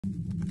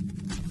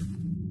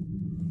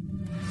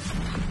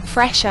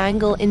Fresh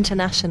Angle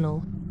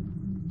International.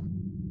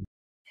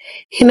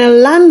 In a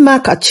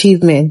landmark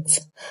achievement,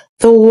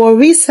 the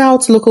Warri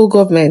South Local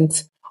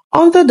Government,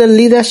 under the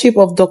leadership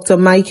of Dr.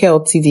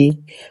 Michael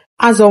Tidi,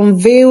 has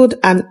unveiled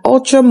an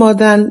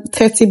ultra-modern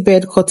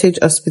 30-bed cottage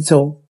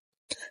hospital,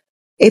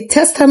 a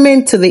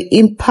testament to the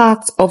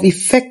impact of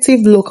effective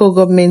local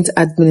government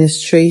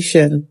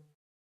administration.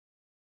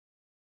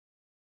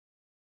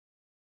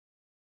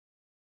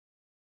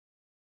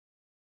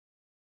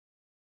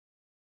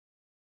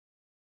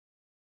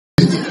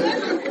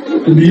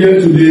 To be here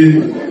today,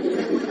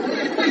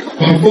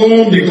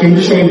 perform the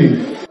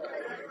commissioning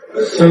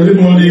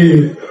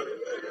ceremony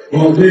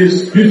of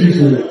this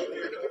beautiful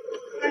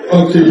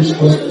cottage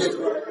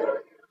hospital.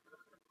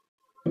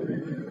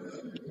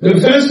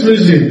 The first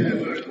reason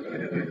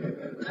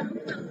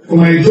for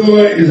my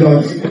joy is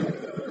that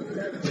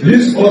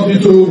this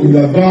hospital will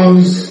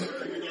advance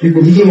the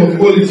provision of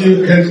quality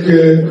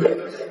healthcare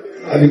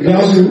at the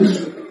grassroots,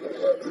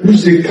 which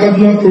is a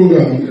cardinal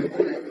program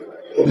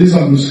of this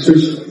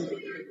administration.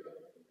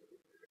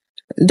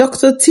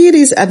 Dr.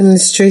 Tidi's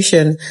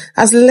administration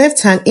has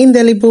left an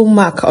indelible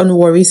mark on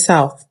Warri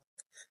South,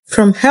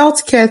 from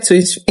healthcare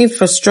to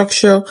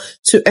infrastructure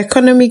to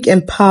economic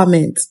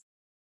empowerment.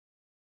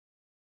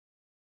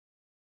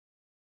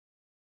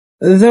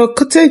 The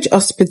Cottage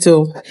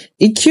Hospital,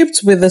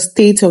 equipped with the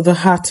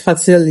state-of-the-art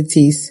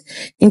facilities,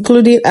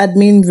 including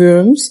admin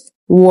rooms,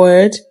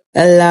 ward,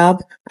 a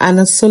lab, and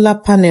a solar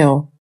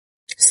panel,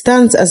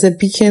 stands as a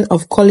beacon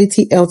of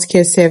quality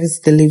healthcare service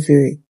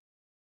delivery.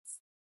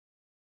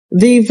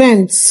 The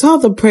event saw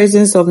the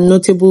presence of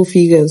notable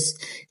figures,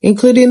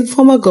 including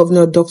former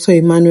Governor Dr.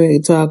 Emmanuel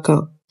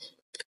Uduaghan,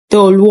 the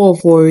Olu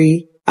of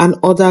Warri, and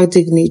other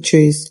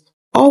dignitaries,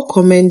 all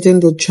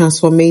commending the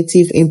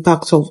transformative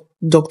impact of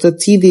Dr.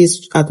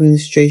 Tidi's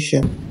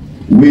administration.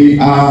 We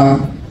are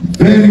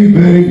very,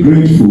 very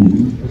grateful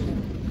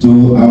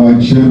to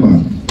our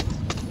chairman,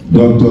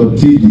 Dr.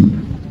 Tidi,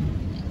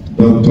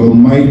 Dr.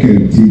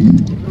 Michael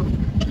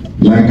Tidi.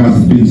 Like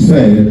has been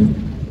said,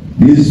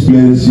 this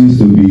place used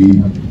to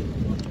be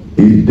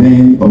a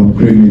den of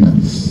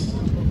criminals.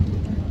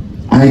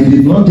 I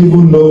did not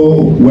even know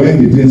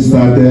when the thing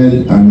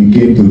started and we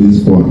came to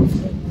this point.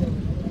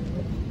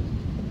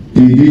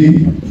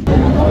 Tidi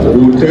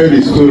will tell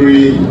the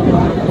story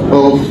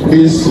of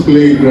this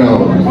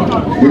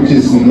playground, which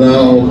is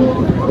now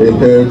a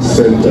health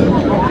center.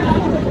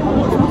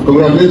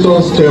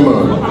 Congratulations,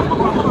 Chairman,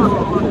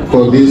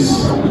 for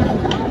this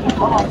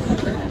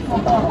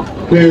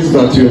place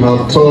that you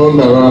have turned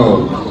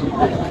around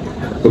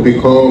to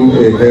become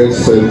a health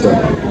center.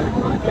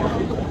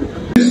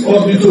 This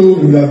hospital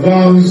will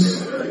advance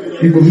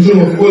the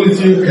provision of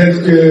quality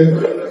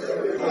healthcare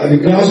at the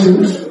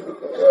grassroots,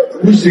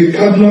 which is a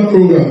cardinal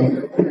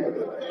program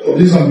of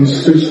this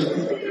administration.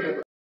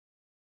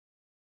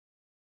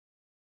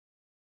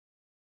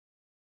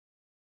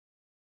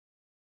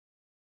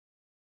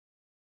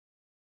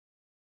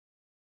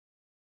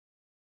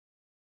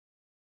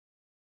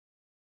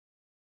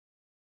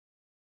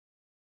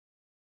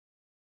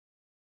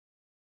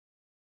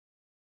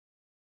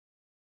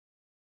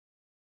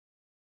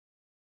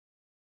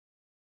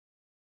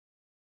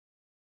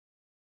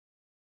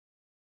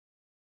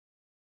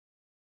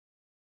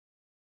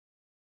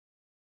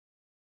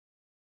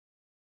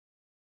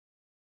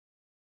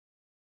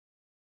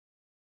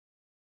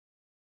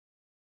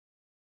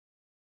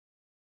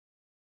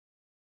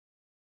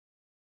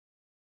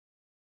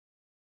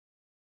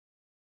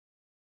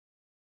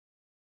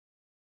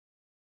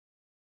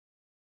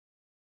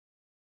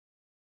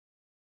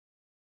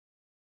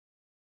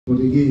 But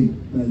again,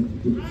 like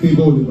the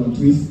favor of the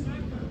twist,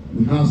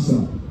 we have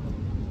sir.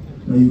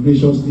 Now you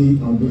graciously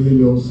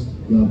avail us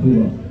your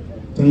approval.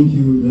 Thank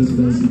you, Your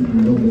Excellency,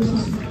 and God bless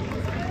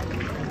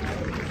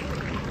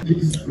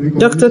you.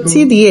 Dr.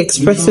 Tidi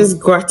expresses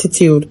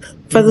gratitude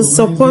for the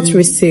support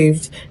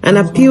received and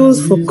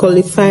appeals for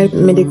qualified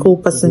medical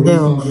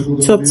personnel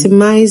to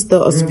optimize the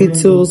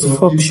hospital's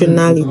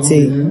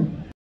functionality.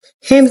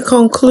 In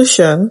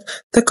conclusion,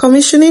 the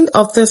commissioning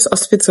of this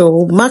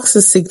hospital marks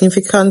a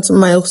significant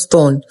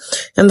milestone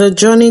in the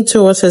journey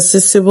towards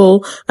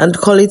accessible and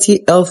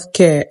quality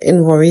healthcare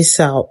in Warri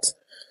South.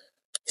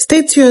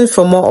 Stay tuned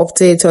for more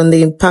updates on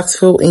the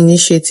impactful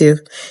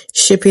initiative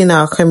shaping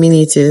our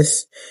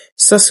communities.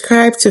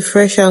 Subscribe to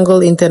Fresh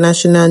Angle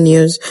International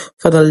News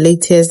for the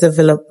latest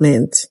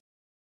development.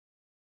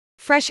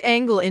 Fresh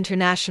Angle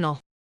International.